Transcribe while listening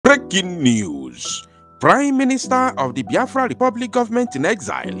Breaking news. Prime Minister of the Biafra Republic Government in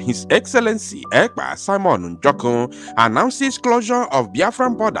exile, His Excellency Ekpa Govt, announces closure of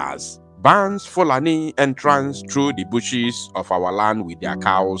Biafran borders, bans Fulani entrance through the bushes of our land with their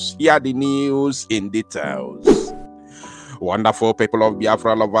cows. Hear the news in details. Wonderful people of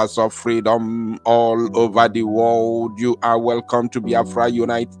Biafra, lovers of freedom all over the world, you are welcome to Biafra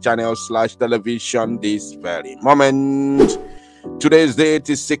Unite channel / television this very moment. Today's date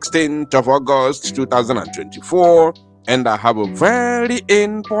is 16th of August 2024, and I have a very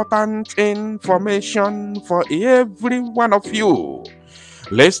important information for every one of you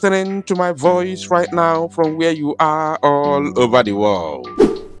listening to my voice right now from where you are all over the world.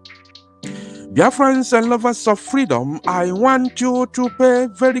 Biafrans and lovers of freedom, I want you to pay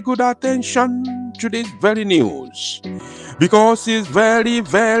very good attention to this very news, because it's very,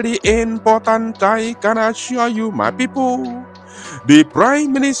 very important. I can assure you, my people. The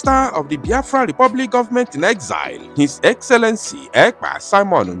Prime Minister of the Biafra Republic Government in exile, His Excellency Ekpa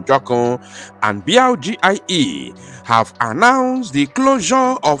Govt and BLGIE have announced the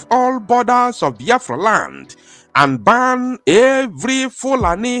closure of all borders of Biafra land and ban every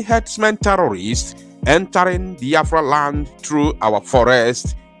Fulani herdsman terrorist entering Biafra land through our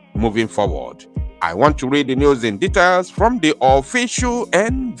forest moving forward. I want to read the news in details from the official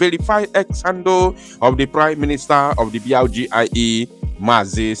and verified X handle of the Prime Minister of the BLGIE,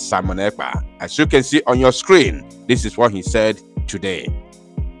 Mazi Simon Ekpa. As you can see on your screen, this is what he said today.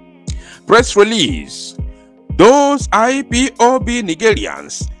 Press release. Those IPOB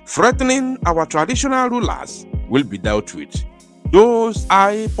Nigerians threatening our traditional rulers will be dealt with. Those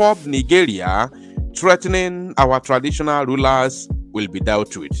IPOB Nigeria threatening our traditional rulers will be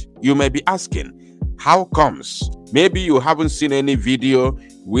dealt with. You may be asking, how comes? Maybe you haven't seen any video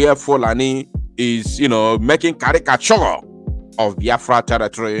where Fulani is, making caricature of Biafra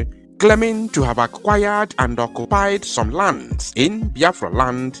territory, claiming to have acquired and occupied some lands in Biafra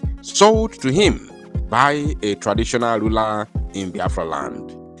land sold to him by a traditional ruler in Biafra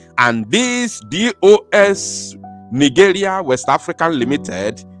land. And this DOS Nigeria West African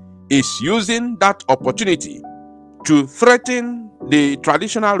Limited is using that opportunity to threaten the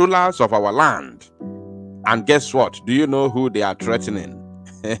traditional rulers of our land. And guess what? Do you know who they are threatening?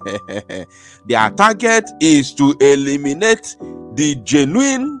 Their target is to eliminate the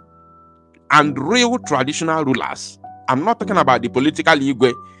genuine and real traditional rulers. I'm not talking about the political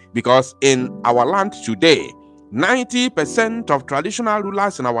Igwe, because in our land today, 90% of traditional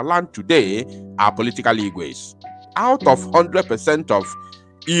rulers in our land today are political Igwes. Out of 100% of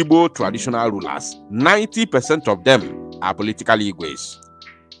Igbo traditional rulers, 90% of them are political Igwes.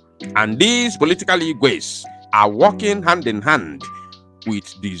 And these political Igwes are working hand in hand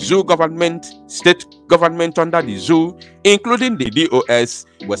with the zoo government, state government under the zoo, including the DOS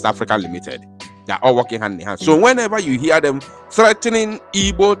West Africa Limited. They are all working hand in hand. So whenever you hear them threatening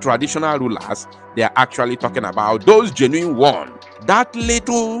Igbo traditional rulers, they are actually talking about those genuine ones. That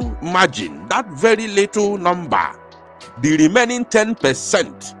little margin, that very little number, the remaining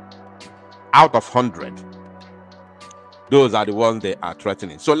 10% out of 100. Those are the ones they are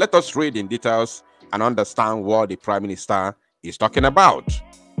threatening. So let us read in details and understand what the Prime Minister is talking about.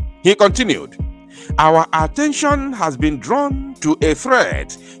 He continued, our attention has been drawn to a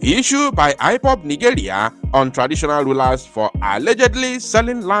threat issued by IPOB Nigeria on traditional rulers for allegedly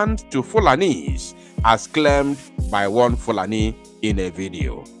selling land to Fulanis, as claimed by one Fulani in a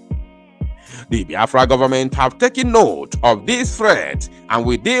video. The Biafra government have taken note of this threat and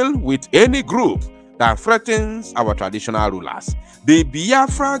will deal with any group that threatens our traditional rulers. The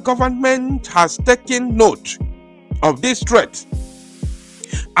Biafra government has taken note of this threat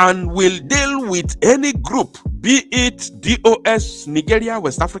and will deal with any group, be it DOS Nigeria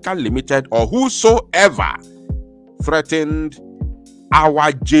West Africa Limited or whosoever, threatened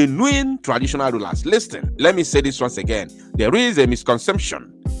our genuine traditional rulers. Listen, let me say this once again. There is a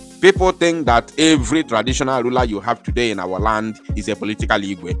misconception. People think that every traditional ruler you have today in our land is a political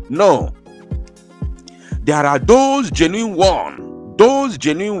Igwe. No. There are those genuine one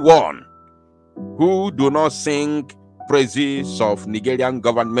who do not sing praises of Nigerian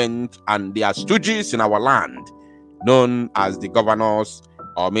government and their stooges in our land, known as the governors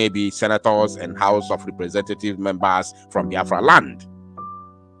or maybe senators and House of Representative members from Biafra land.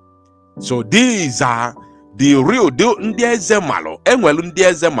 So these are the real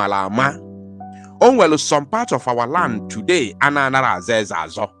some part of our land today,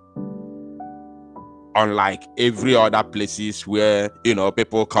 unlike every other places where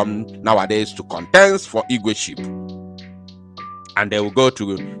people come nowadays to contest for Igweship, and they will go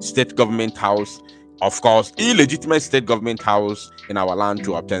to state government house of course, illegitimate state government house in our land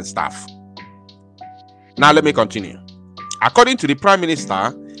to obtain staff. Now let me continue. According to the Prime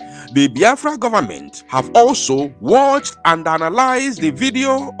Minister, the Biafra government have also watched and analyzed the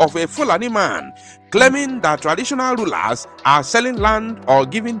video of a Fulani man claiming that traditional rulers are selling land or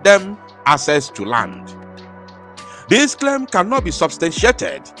giving them access to land. This claim cannot be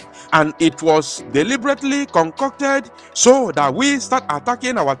substantiated, and it was deliberately concocted so that we start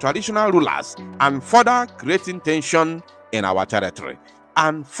attacking our traditional rulers and further creating tension in our territory.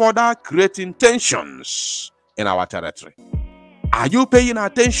 Are you paying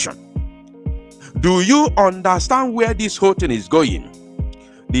attention? Do you understand where this whole thing is going?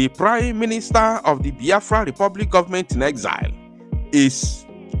 The Prime Minister of the Biafra Republic Government in exile is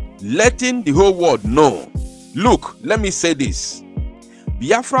letting the whole world know, look, let me say this.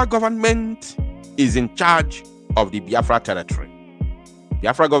 Biafra government is in charge of the Biafra territory.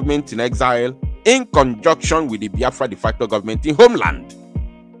 Biafra government in exile, in conjunction with the Biafra de facto government in homeland,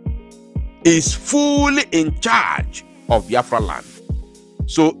 is fully in charge of Biafra land.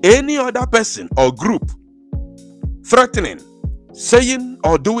 So any other person or group threatening, saying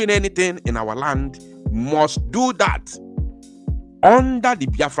or doing anything in our land must do that under the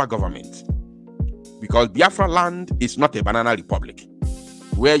Biafra government, because Biafra land is not a banana republic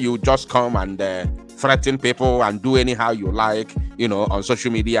where you just come and threaten people and do anyhow you like, on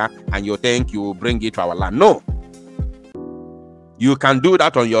social media, and you think you will bring it to our land. No. You can do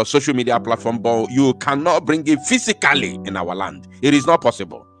that on your social media platform, but you cannot bring it physically in our land. It is not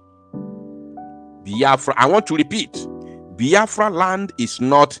possible. Biafra, I want to repeat, Biafra land is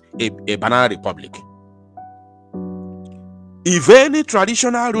not a banana republic. If any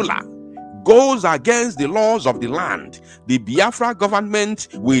traditional ruler goes against the laws of the land, the Biafra government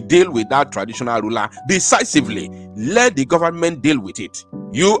will deal with that traditional ruler decisively. Let the government deal with it.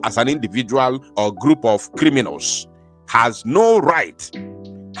 You as an individual or group of criminals has no right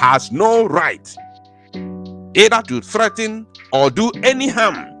either to threaten or do any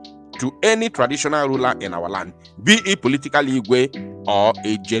harm to any traditional ruler in our land, be it political Igwe or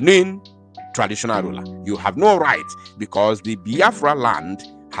a genuine traditional ruler. You have no right, because the Biafra land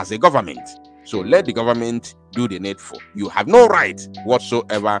has a government. So let the government do the needful. You have no right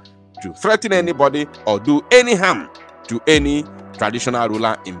whatsoever to threaten anybody or do any harm to any traditional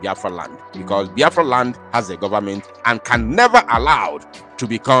ruler in Biafra land, because Biafra land has a government and can never allowed to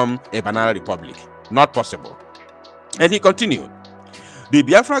become a banana republic. Not possible. And he continued, the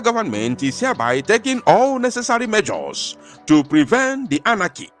Biafra government is hereby taking all necessary measures to prevent the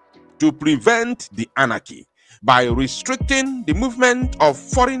anarchy, by restricting the movement of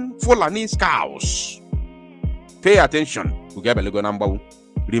foreign Fulani cows. Pay attention.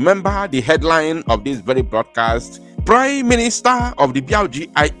 Remember the headline of this very broadcast. Prime Minister of the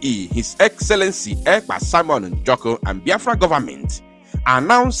BLGIE, His Excellency Ekpa Govt and Biafra government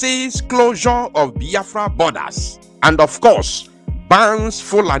announces closure of Biafra borders and, of course, bans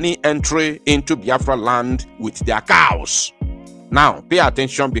Fulani entry into Biafra land with their cows. Now, pay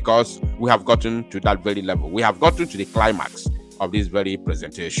attention, because we have gotten to that very level. We have gotten to the climax of this very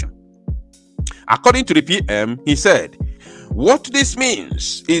presentation. According to the PM, he said, what this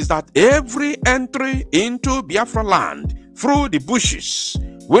means is that every entry into Biafra land through the bushes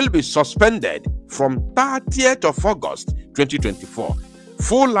will be suspended from 30th of August 2024.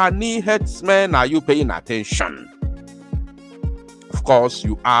 Fulani headsmen, are you paying attention? Of course,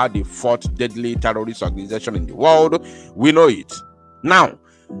 you are the fourth deadly terrorist organization in the world. We know it. Now,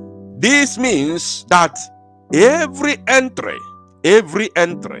 this means that every entry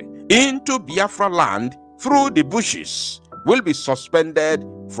into Biafra land through the bushes will be suspended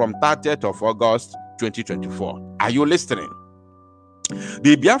from 30th of August 2024. Are you listening?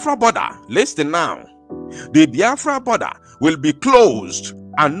 The Biafra border, listen now. The Biafra border will be closed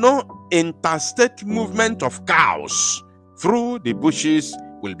and no interstate movement of cows through the bushes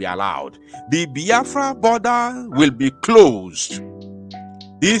will be allowed. The Biafra border will be closed.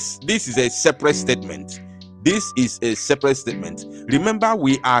 This is a separate statement. This is a separate statement. Remember,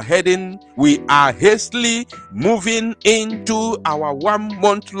 we are hastily moving into our 1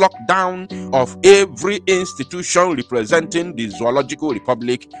 month lockdown of every institution representing the Zoological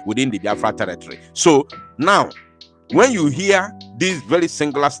Republic within the Biafra territory. So now, when you hear this very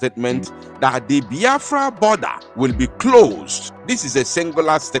singular statement that the Biafra border will be closed, this is a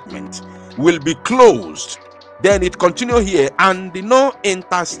singular statement, will be closed, then it continues here, and the no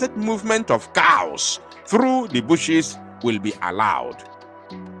interstate movement of cows through the bushes will be allowed.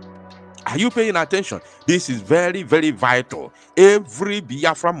 Are you paying attention? This is very, very vital. Every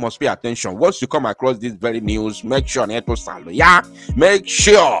Biafra must pay attention. Once you come across this very news, make sure make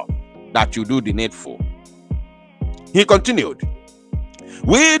sure that you do the needful. He continued,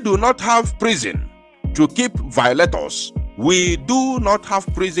 we do not have prison to keep violators. We do not have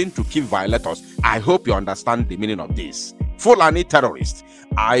prison to keep violators. I hope you understand the meaning of this. Fulani terrorists,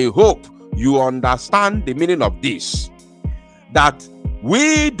 I hope you understand the meaning of this. That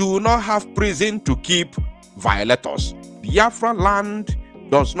we do not have prison to keep violators. Biafra land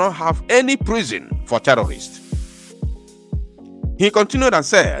does not have any prison for terrorists. He continued and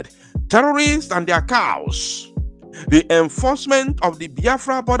said, terrorists and their cows. The enforcement of the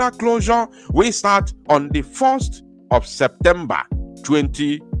Biafra border closure will start on the 1st of September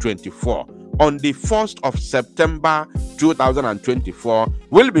 2024. On the 1st of September 2024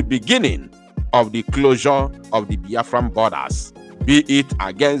 will be beginning of the closure of the Biafran borders, be it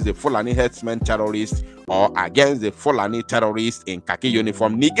against the Fulani herdsmen terrorists or against the Fulani terrorists in khaki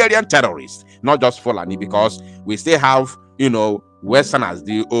uniform, Nigerian terrorists, not just Fulani, because we still have, Westerners,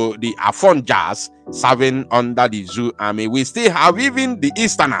 the Afonjas serving under the Zoo army. We still have even the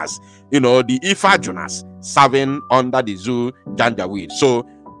Easterners, the Ifajunas serving under the Zoo Janjaweed. So,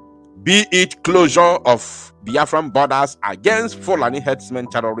 be it closure of Biafran borders against Fulani herdsmen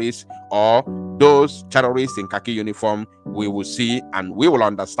terrorists or those terrorists in khaki uniform, we will see and we will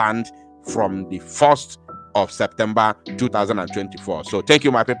understand from the 1st of September 2024. So, thank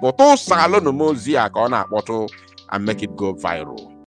you, my people. And make it go viral.